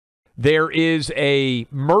There is a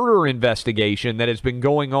murder investigation that has been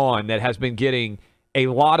going on that has been getting a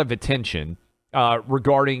lot of attention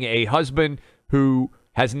regarding a husband who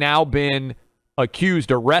has now been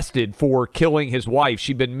arrested for killing his wife.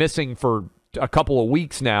 She'd been missing for a couple of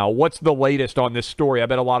weeks now. What's the latest on this story? I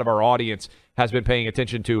bet a lot of our audience has been paying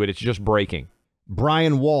attention to it. It's just breaking.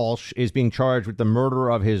 Brian Walshe is being charged with the murder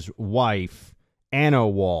of his wife, Anna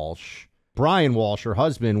Walshe. Brian Walshe, her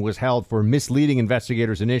husband, was held for misleading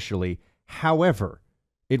investigators initially. However,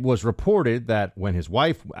 it was reported that when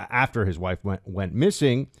after his wife went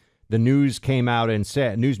missing, the news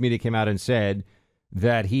media came out and said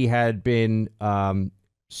that he had been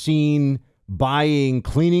seen buying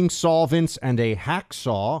cleaning solvents and a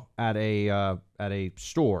hacksaw at a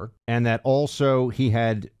store, and that also he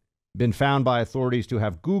had been found by authorities to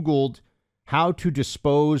have Googled how to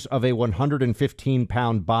dispose of a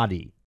 115-pound body.